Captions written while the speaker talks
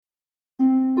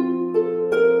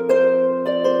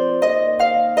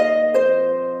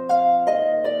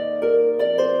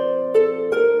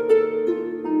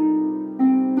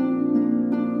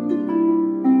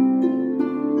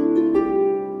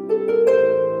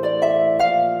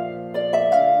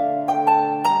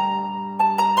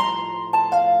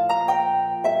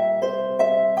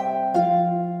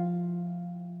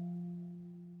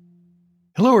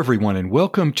everyone, and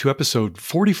welcome to episode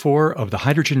 44 of the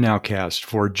Hydrogen Nowcast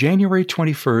for January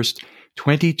 21st,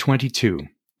 2022.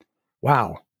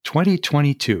 Wow,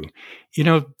 2022.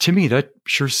 To me, that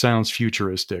sure sounds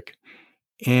futuristic.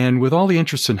 And with all the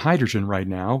interest in hydrogen right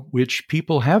now, which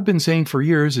people have been saying for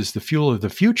years is the fuel of the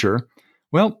future,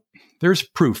 well, there's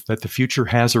proof that the future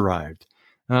has arrived.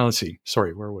 Let's see.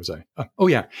 Sorry, where was I?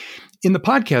 In the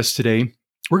podcast today,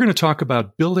 we're going to talk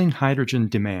about building hydrogen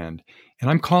demand, and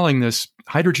I'm calling this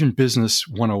Hydrogen Business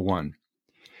 101.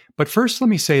 But first, let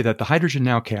me say that the Hydrogen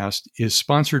Nowcast is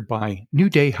sponsored by New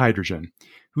Day Hydrogen,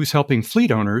 who's helping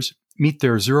fleet owners meet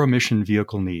their zero-emission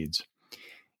vehicle needs.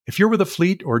 If you're with a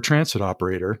fleet or transit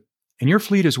operator, and your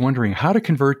fleet is wondering how to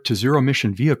convert to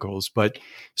zero-emission vehicles but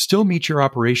still meet your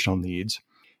operational needs,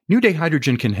 New Day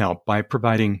Hydrogen can help by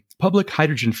providing public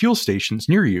hydrogen fuel stations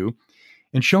near you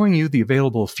and showing you the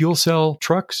available fuel cell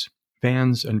trucks,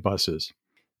 vans, and buses.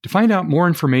 To find out more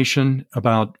information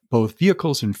about both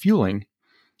vehicles and fueling,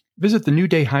 visit the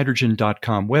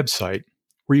newdayhydrogen.com website,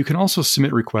 where you can also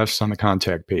submit requests on the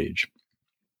contact page.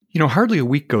 Hardly a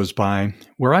week goes by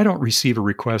where I don't receive a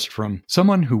request from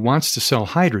someone who wants to sell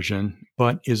hydrogen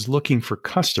but is looking for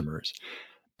customers.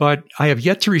 But I have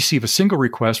yet to receive a single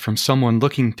request from someone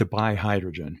looking to buy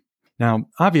hydrogen. Now,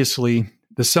 obviously,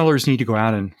 the sellers need to go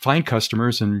out and find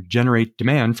customers and generate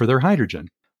demand for their hydrogen.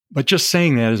 But just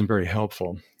saying that isn't very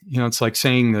helpful. It's like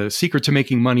saying the secret to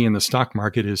making money in the stock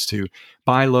market is to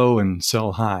buy low and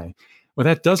sell high. What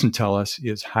that doesn't tell us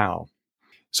is how.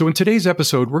 So in today's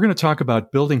episode, we're going to talk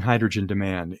about building hydrogen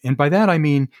demand. And by that, I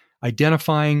mean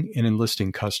identifying and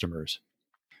enlisting customers.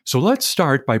 So let's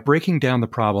start by breaking down the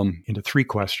problem into three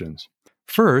questions.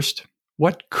 First,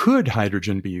 what could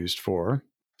hydrogen be used for?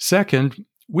 Second,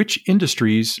 which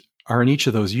industries are in each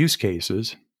of those use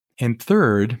cases? And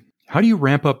third, how do you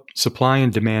ramp up supply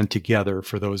and demand together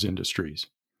for those industries?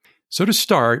 So to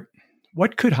start,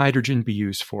 what could hydrogen be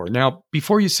used for? Now,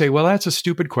 before you say, well, that's a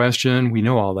stupid question, we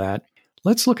know all that,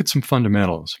 let's look at some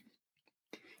fundamentals.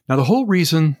 Now, the whole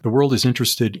reason the world is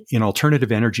interested in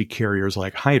alternative energy carriers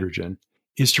like hydrogen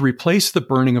is to replace the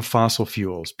burning of fossil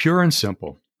fuels, pure and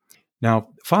simple. Now,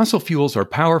 fossil fuels are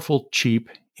powerful, cheap,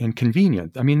 and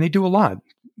convenient. They do a lot.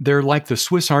 They're like the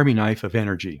Swiss Army knife of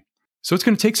energy. So it's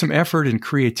going to take some effort and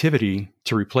creativity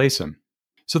to replace them.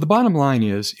 So the bottom line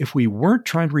is, if we weren't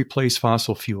trying to replace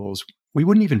fossil fuels, we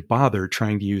wouldn't even bother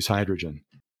trying to use hydrogen.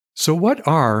 So what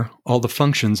are all the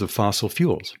functions of fossil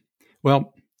fuels?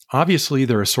 Well, obviously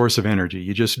they're a source of energy.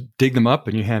 You just dig them up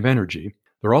and you have energy.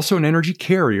 They're also an energy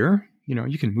carrier.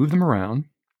 You can move them around.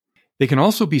 They can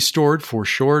also be stored for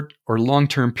short or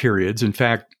long-term periods. In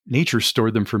fact, nature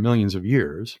stored them for millions of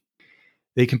years.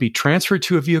 They can be transferred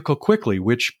to a vehicle quickly,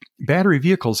 which battery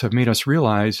vehicles have made us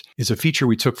realize is a feature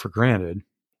we took for granted.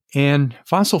 And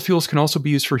fossil fuels can also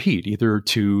be used for heat, either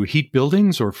to heat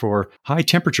buildings or for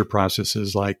high-temperature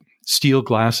processes like steel,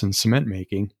 glass, and cement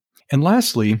making. And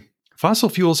lastly, fossil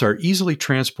fuels are easily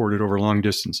transported over long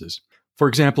distances. For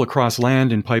example, across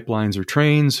land in pipelines or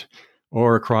trains,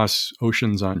 or across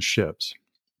oceans on ships.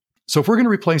 So if we're going to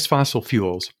replace fossil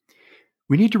fuels,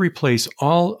 we need to replace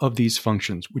all of these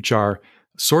functions, which are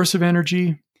source of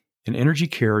energy, an energy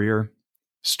carrier,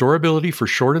 storability for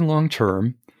short and long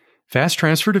term, fast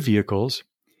transfer to vehicles,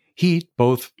 heat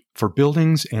both for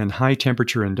buildings and high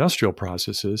temperature industrial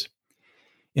processes,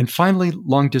 and finally,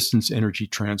 long distance energy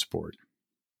transport.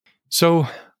 So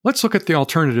let's look at the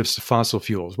alternatives to fossil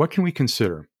fuels. What can we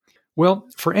consider? Well,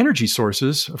 for energy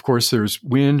sources, of course, there's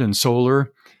wind and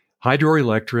solar,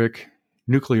 hydroelectric,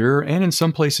 nuclear, and in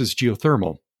some places,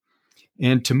 geothermal.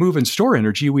 And to move and store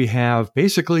energy, we have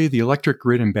basically the electric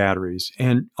grid and batteries.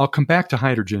 And I'll come back to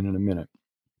hydrogen in a minute.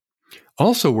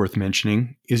 Also worth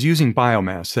mentioning is using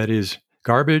biomass, that is,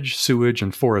 garbage, sewage,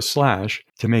 and forest slash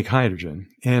to make hydrogen.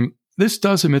 And this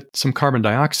does emit some carbon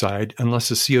dioxide unless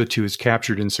the CO2 is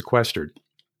captured and sequestered.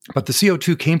 But the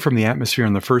CO2 came from the atmosphere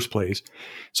in the first place,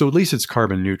 so at least it's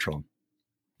carbon neutral.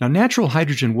 Now, natural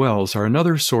hydrogen wells are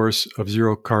another source of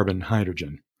zero-carbon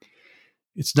hydrogen.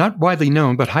 It's not widely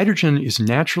known, but hydrogen is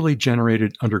naturally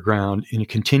generated underground in a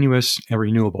continuous and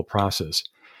renewable process.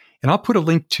 And I'll put a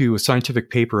link to a scientific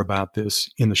paper about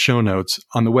this in the show notes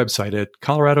on the website at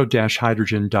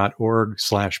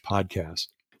colorado-hydrogen.org/podcast.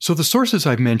 So the sources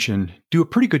I've mentioned do a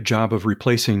pretty good job of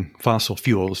replacing fossil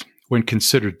fuels when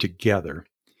considered together.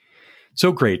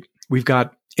 So great, we've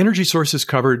got energy sources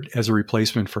covered as a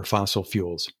replacement for fossil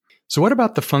fuels. So what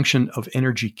about the function of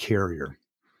energy carrier?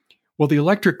 Well, the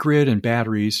electric grid and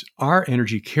batteries are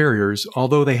energy carriers,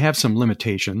 although they have some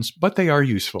limitations, but they are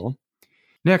useful.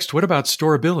 Next, what about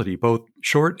storability, both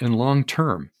short and long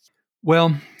term?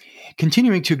 Well,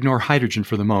 continuing to ignore hydrogen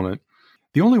for the moment,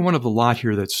 The only one of the lot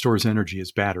here that stores energy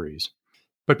is batteries.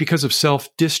 But because of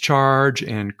self-discharge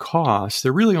and cost,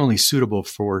 they're really only suitable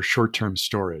for short-term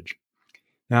storage.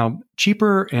 Now,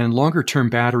 cheaper and longer-term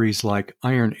batteries like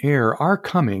iron air are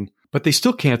coming, but they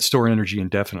still can't store energy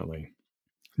indefinitely.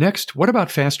 Next, what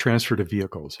about fast transfer to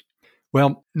vehicles?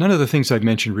 Well, none of the things I've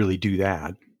mentioned really do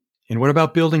that. And what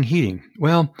about building heating?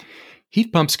 Well,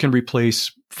 heat pumps can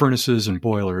replace furnaces and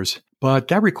boilers, but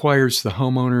that requires the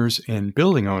homeowners and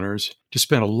building owners to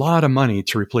spend a lot of money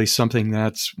to replace something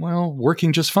that's, well,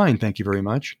 working just fine, thank you very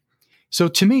much. So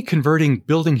to me, converting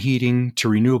building heating to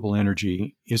renewable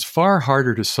energy is far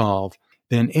harder to solve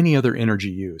than any other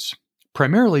energy use,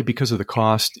 primarily because of the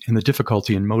cost and the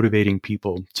difficulty in motivating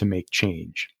people to make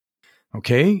change.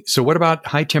 Okay, so what about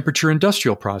high-temperature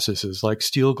industrial processes like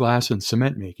steel, glass, and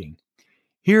cement making?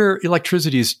 Here,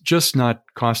 electricity is just not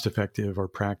cost-effective or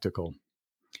practical.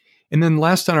 And then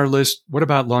last on our list, what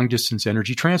about long-distance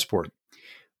energy transport?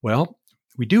 Well,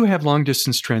 we do have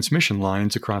long-distance transmission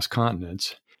lines across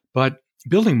continents, but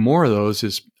building more of those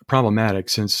is problematic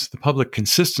since the public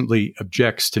consistently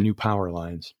objects to new power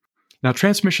lines. Now,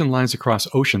 transmission lines across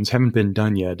oceans haven't been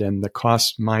done yet, and the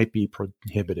costs might be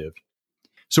prohibitive.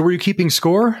 So were you keeping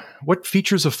score? What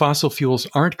features of fossil fuels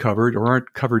aren't covered or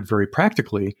aren't covered very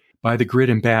practically by the grid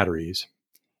and batteries?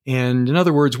 And in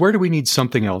other words, where do we need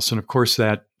something else? And of course,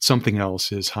 that something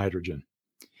else is hydrogen.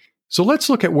 So let's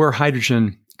look at where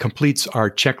hydrogen completes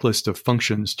our checklist of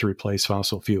functions to replace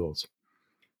fossil fuels.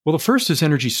 Well, the first is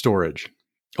energy storage.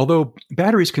 Although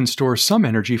batteries can store some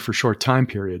energy for short time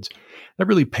periods, that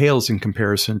really pales in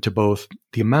comparison to both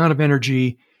the amount of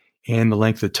energy and the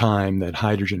length of time that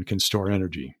hydrogen can store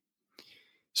energy.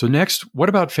 So next, what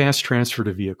about fast transfer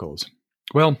to vehicles?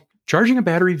 Well, charging a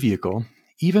battery vehicle,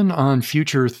 even on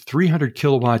future 300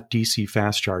 kilowatt DC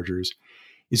fast chargers,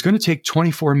 is going to take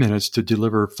 24 minutes to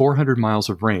deliver 400 miles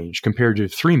of range compared to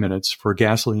 3 minutes for a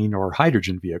gasoline or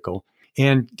hydrogen vehicle.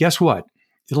 And guess what?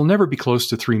 It'll never be close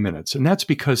to 3 minutes. And that's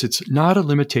because it's not a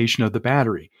limitation of the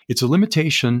battery. It's a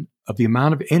limitation of the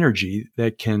amount of energy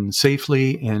that can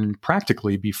safely and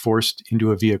practically be forced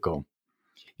into a vehicle.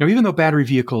 Now, even though battery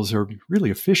vehicles are really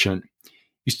efficient,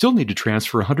 you still need to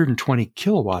transfer 120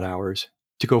 kilowatt hours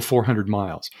to go 400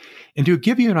 miles. And to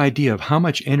give you an idea of how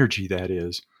much energy that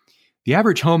is, the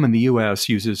average home in the US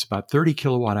uses about 30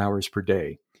 kilowatt hours per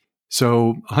day.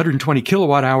 So 120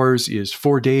 kilowatt hours is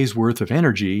 4 days worth of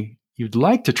energy you'd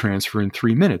like to transfer in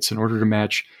 3 minutes in order to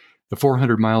match the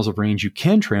 400 miles of range you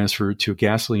can transfer to a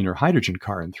gasoline or hydrogen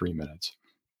car in 3 minutes.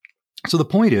 So the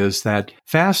point is that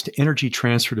fast energy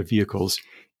transfer to vehicles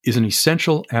is an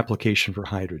essential application for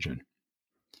hydrogen.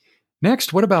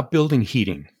 Next, what about building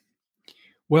heating?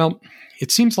 Well,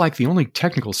 it seems like the only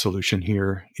technical solution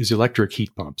here is electric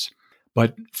heat pumps.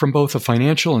 But from both a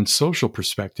financial and social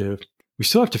perspective, we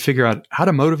still have to figure out how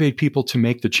to motivate people to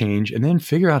make the change and then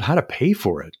figure out how to pay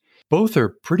for it. Both are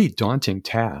pretty daunting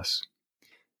tasks.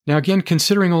 Now, again,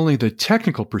 considering only the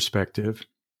technical perspective,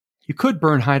 you could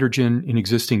burn hydrogen in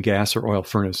existing gas or oil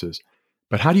furnaces.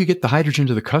 But how do you get the hydrogen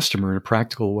to the customer in a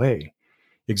practical way?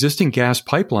 Existing gas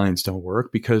pipelines don't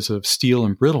work because of steel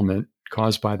embrittlement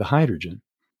caused by the hydrogen.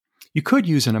 You could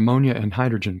use an ammonia and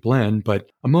hydrogen blend,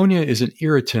 but ammonia is an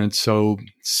irritant, so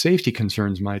safety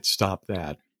concerns might stop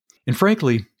that. And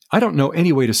frankly, I don't know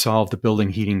any way to solve the building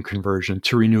heating conversion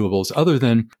to renewables other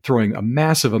than throwing a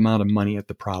massive amount of money at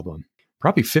the problem,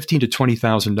 probably $15,000 to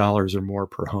 $20,000 or more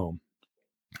per home.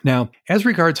 Now, as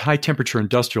regards high-temperature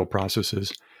industrial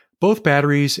processes, both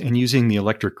batteries and using the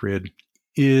electric grid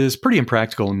is pretty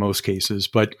impractical in most cases,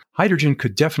 but hydrogen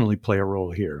could definitely play a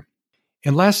role here.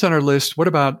 And last on our list, what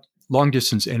about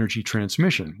long-distance energy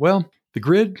transmission? Well, the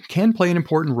grid can play an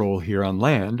important role here on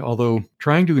land, although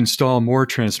trying to install more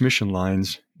transmission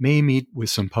lines may meet with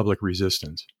some public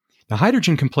resistance. Now,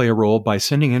 hydrogen can play a role by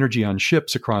sending energy on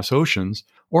ships across oceans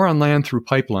or on land through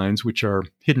pipelines which are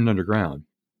hidden underground.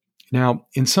 Now,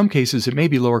 in some cases, it may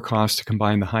be lower cost to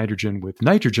combine the hydrogen with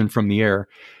nitrogen from the air,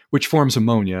 which forms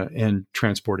ammonia, and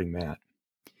transporting that.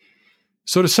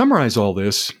 So to summarize all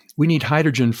this, we need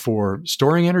hydrogen for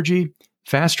storing energy,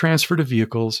 fast transfer to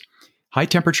vehicles,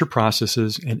 high-temperature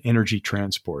processes, and energy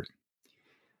transport.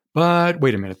 But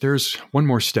wait a minute, there's one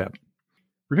more step.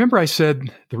 Remember I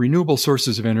said the renewable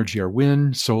sources of energy are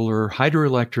wind, solar,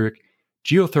 hydroelectric,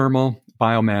 geothermal,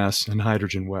 biomass, and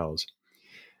hydrogen wells.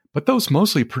 But those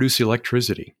mostly produce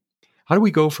electricity. How do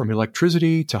we go from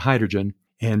electricity to hydrogen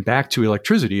and back to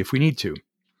electricity if we need to?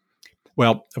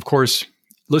 Well, of course,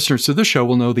 listeners to this show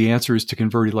will know the answer is to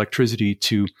convert electricity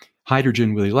to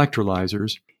hydrogen with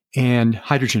electrolyzers and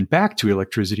hydrogen back to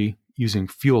electricity using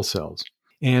fuel cells.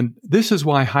 And this is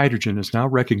why hydrogen is now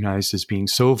recognized as being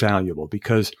so valuable,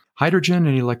 because hydrogen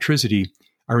and electricity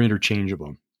are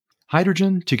interchangeable.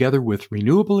 Hydrogen, together with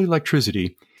renewable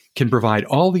electricity, can provide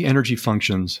all the energy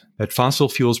functions that fossil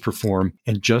fuels perform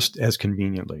and just as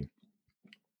conveniently.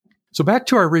 So back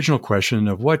to our original question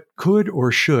of what could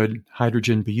or should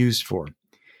hydrogen be used for?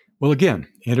 Well, again,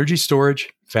 energy storage,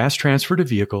 fast transfer to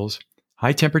vehicles,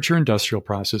 high-temperature industrial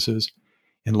processes,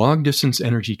 and long-distance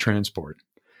energy transport.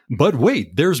 But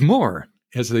wait, there's more,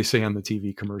 as they say on the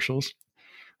TV commercials.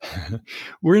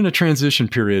 We're in a transition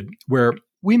period where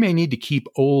we may need to keep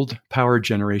old power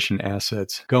generation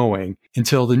assets going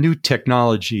until the new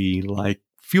technology like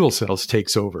fuel cells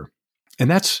takes over.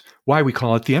 And that's why we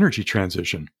call it the energy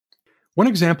transition. One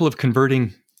example of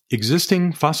converting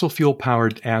existing fossil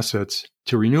fuel-powered assets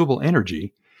to renewable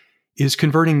energy is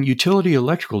converting utility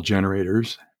electrical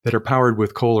generators that are powered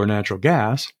with coal or natural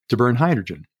gas to burn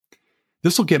hydrogen.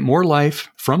 This will get more life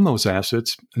from those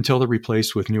assets until they're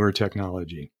replaced with newer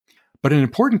technology. But an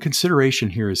important consideration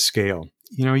here is scale.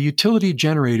 Utility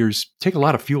generators take a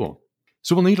lot of fuel.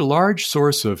 So we'll need a large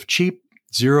source of cheap,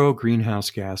 zero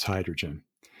greenhouse gas hydrogen.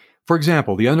 For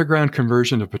example, the underground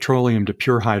conversion of petroleum to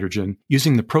pure hydrogen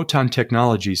using the Proton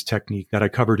Technologies technique that I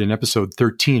covered in episode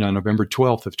 13 on November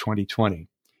 12th of 2020.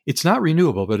 It's not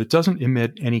renewable, but it doesn't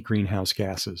emit any greenhouse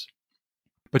gases.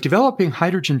 But developing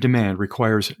hydrogen demand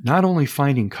requires not only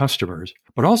finding customers,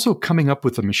 but also coming up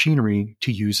with the machinery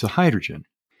to use the hydrogen.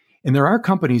 And there are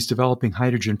companies developing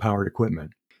hydrogen-powered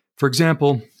equipment. For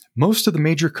example, most of the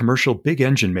major commercial big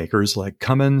engine makers like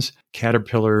Cummins,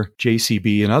 Caterpillar,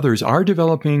 JCB, and others are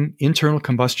developing internal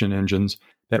combustion engines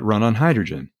that run on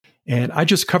hydrogen. And I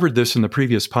just covered this in the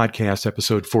previous podcast,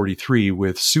 episode 43,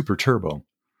 with Super Turbo.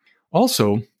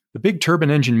 Also, the big turbine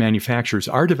engine manufacturers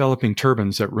are developing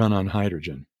turbines that run on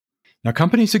hydrogen. Now,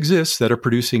 companies exist that are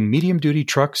producing medium-duty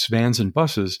trucks, vans, and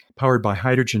buses powered by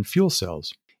hydrogen fuel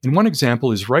cells. And one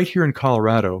example is right here in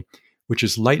Colorado, which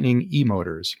is Lightning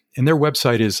eMotors. And their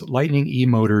website is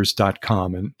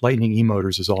lightningemotors.com, and Lightning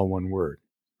eMotors is all one word.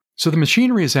 So the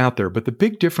machinery is out there, but the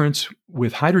big difference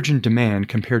with hydrogen demand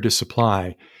compared to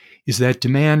supply is that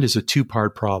demand is a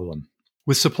two-part problem.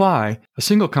 With supply, a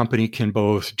single company can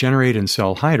both generate and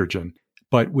sell hydrogen,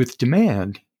 but with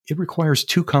demand, it requires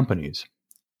two companies.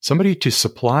 Somebody to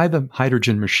supply the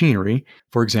hydrogen machinery,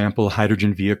 for example, a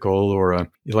hydrogen vehicle or an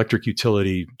electric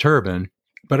utility turbine,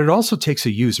 but it also takes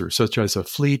a user, such as a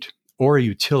fleet or a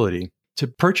utility, to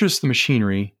purchase the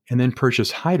machinery and then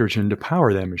purchase hydrogen to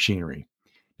power that machinery.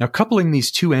 Now, coupling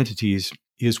these two entities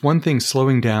is one thing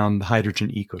slowing down the hydrogen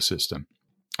ecosystem.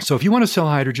 So if you want to sell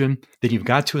hydrogen, then you've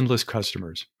got to enlist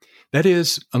customers. That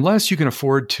is, unless you can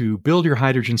afford to build your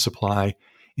hydrogen supply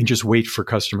and just wait for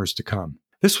customers to come.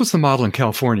 This was the model in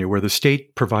California, where the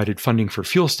state provided funding for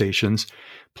fuel stations,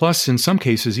 plus in some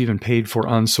cases even paid for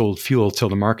unsold fuel till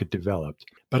the market developed.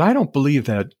 But I don't believe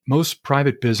that most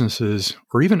private businesses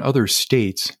or even other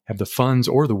states have the funds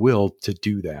or the will to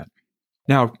do that.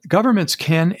 Now, governments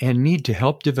can and need to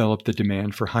help develop the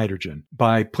demand for hydrogen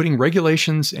by putting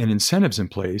regulations and incentives in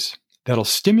place that'll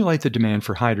stimulate the demand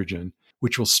for hydrogen,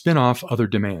 which will spin off other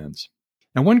demands.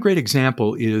 Now, one great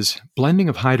example is blending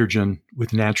of hydrogen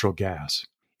with natural gas.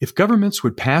 If governments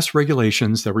would pass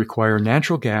regulations that require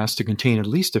natural gas to contain at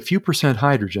least a few percent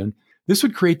hydrogen, this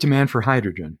would create demand for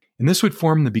hydrogen, and this would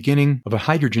form the beginning of a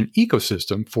hydrogen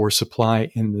ecosystem for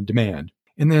supply and the demand.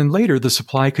 And then later, the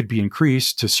supply could be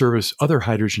increased to service other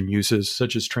hydrogen uses,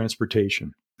 such as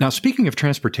transportation. Now, speaking of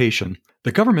transportation,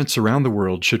 the governments around the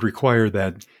world should require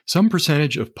that some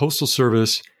percentage of postal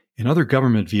service and other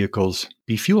government vehicles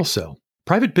be fuel cell.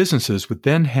 Private businesses would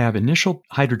then have initial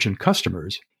hydrogen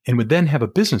customers and would then have a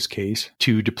business case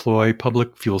to deploy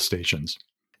public fuel stations.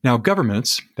 Now,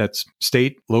 governments, that's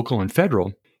state, local, and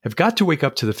federal, have got to wake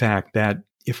up to the fact that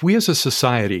if we as a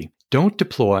society don't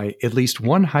deploy at least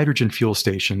one hydrogen fuel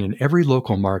station in every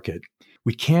local market,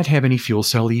 we can't have any fuel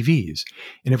cell EVs.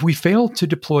 And if we fail to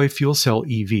deploy fuel cell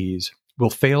EVs, we'll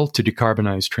fail to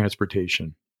decarbonize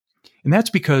transportation. And that's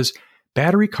because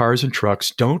battery cars and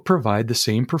trucks don't provide the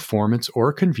same performance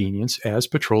or convenience as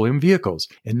petroleum vehicles,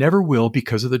 and never will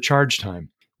because of the charge time,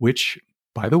 which,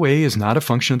 by the way, is not a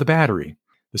function of the battery.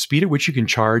 The speed at which you can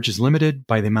charge is limited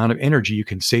by the amount of energy you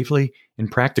can safely and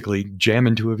practically jam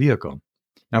into a vehicle.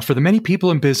 Now, for the many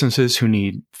people and businesses who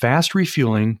need fast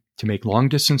refueling to make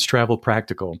long-distance travel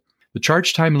practical, the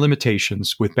charge time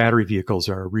limitations with battery vehicles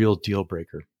are a real deal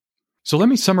breaker. So let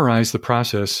me summarize the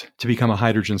process to become a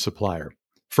hydrogen supplier.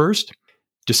 First,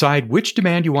 decide which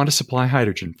demand you want to supply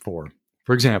hydrogen for.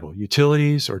 For example,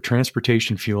 utilities or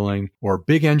transportation fueling, or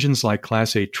big engines like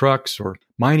Class 8 trucks, or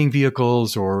mining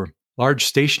vehicles, or large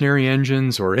stationary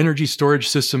engines, or energy storage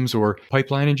systems, or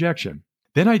pipeline injection.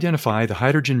 Then identify the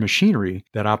hydrogen machinery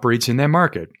that operates in that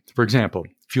market. For example,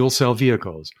 fuel cell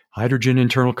vehicles, hydrogen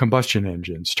internal combustion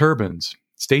engines, turbines,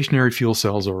 stationary fuel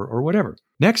cells, or whatever.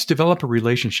 Next, develop a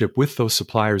relationship with those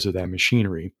suppliers of that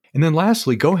machinery. And then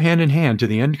lastly, go hand in hand to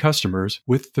the end customers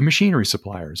with the machinery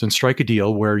suppliers and strike a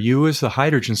deal where you as the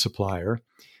hydrogen supplier,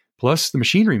 plus the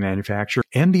machinery manufacturer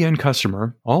and the end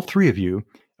customer, all three of you,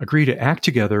 agree to act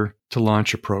together to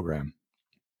launch a program.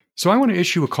 So I want to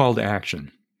issue a call to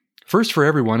action. First for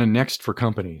everyone and next for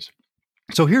companies.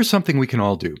 So here's something we can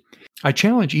all do. I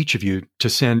challenge each of you to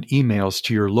send emails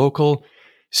to your local,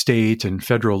 state, and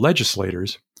federal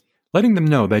legislators, letting them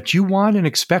know that you want and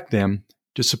expect them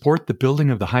to support the building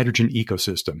of the hydrogen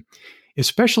ecosystem,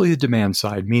 especially the demand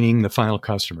side, meaning the final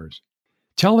customers.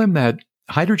 Tell them that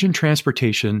hydrogen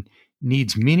transportation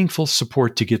needs meaningful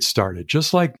support to get started,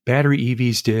 just like battery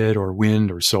EVs did or wind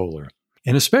or solar.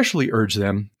 And especially urge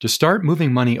them to start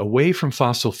moving money away from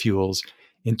fossil fuels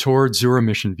and towards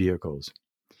zero-emission vehicles.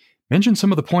 Mention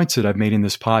some of the points that I've made in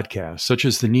this podcast, such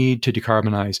as the need to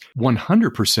decarbonize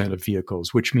 100% of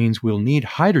vehicles, which means we'll need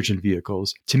hydrogen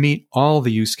vehicles to meet all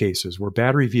the use cases where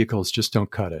battery vehicles just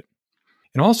don't cut it.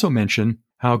 And also mention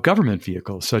how government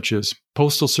vehicles, such as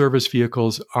postal service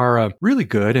vehicles, are a really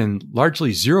good and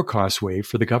largely zero-cost way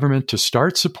for the government to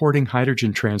start supporting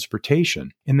hydrogen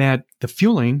transportation, and that the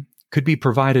fueling could be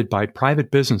provided by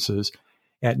private businesses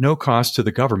at no cost to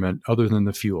the government other than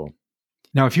the fuel.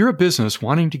 Now, if you're a business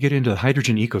wanting to get into the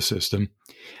hydrogen ecosystem,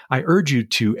 I urge you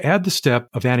to add the step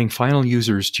of adding final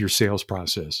users to your sales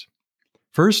process.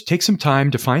 First, take some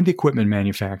time to find the equipment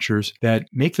manufacturers that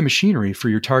make the machinery for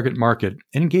your target market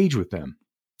and engage with them.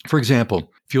 For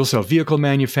example, fuel cell vehicle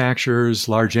manufacturers,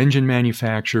 large engine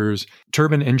manufacturers,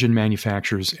 turbine engine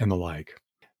manufacturers, and the like.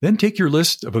 Then take your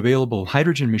list of available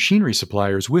hydrogen machinery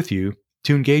suppliers with you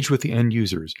to engage with the end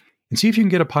users and see if you can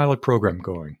get a pilot program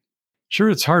going. Sure,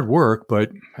 it's hard work,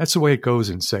 but that's the way it goes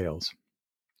in sales.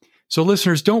 So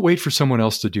listeners, don't wait for someone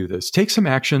else to do this. Take some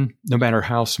action, no matter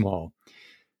how small.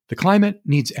 The climate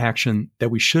needs action that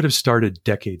we should have started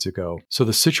decades ago, so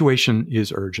the situation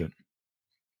is urgent.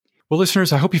 Well,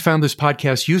 listeners, I hope you found this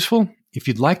podcast useful. If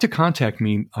you'd like to contact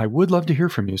me, I would love to hear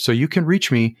from you. So you can reach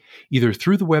me either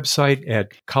through the website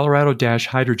at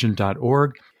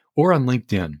colorado-hydrogen.org or on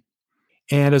LinkedIn.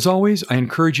 And as always, I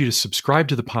encourage you to subscribe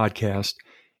to the podcast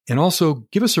and also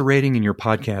give us a rating in your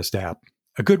podcast app.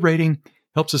 A good rating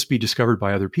helps us be discovered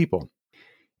by other people.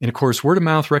 And of course,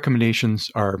 word-of-mouth recommendations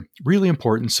are really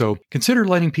important, so consider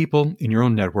letting people in your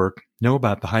own network know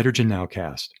about the Hydrogen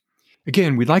Nowcast.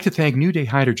 Again, we'd like to thank New Day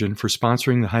Hydrogen for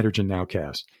sponsoring the Hydrogen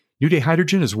Nowcast. New Day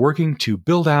Hydrogen is working to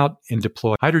build out and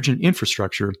deploy hydrogen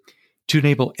infrastructure to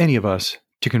enable any of us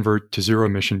to convert to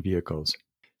zero-emission vehicles.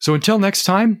 So until next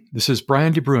time, this is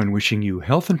Brian DeBruin wishing you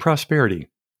health and prosperity.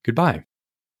 Goodbye.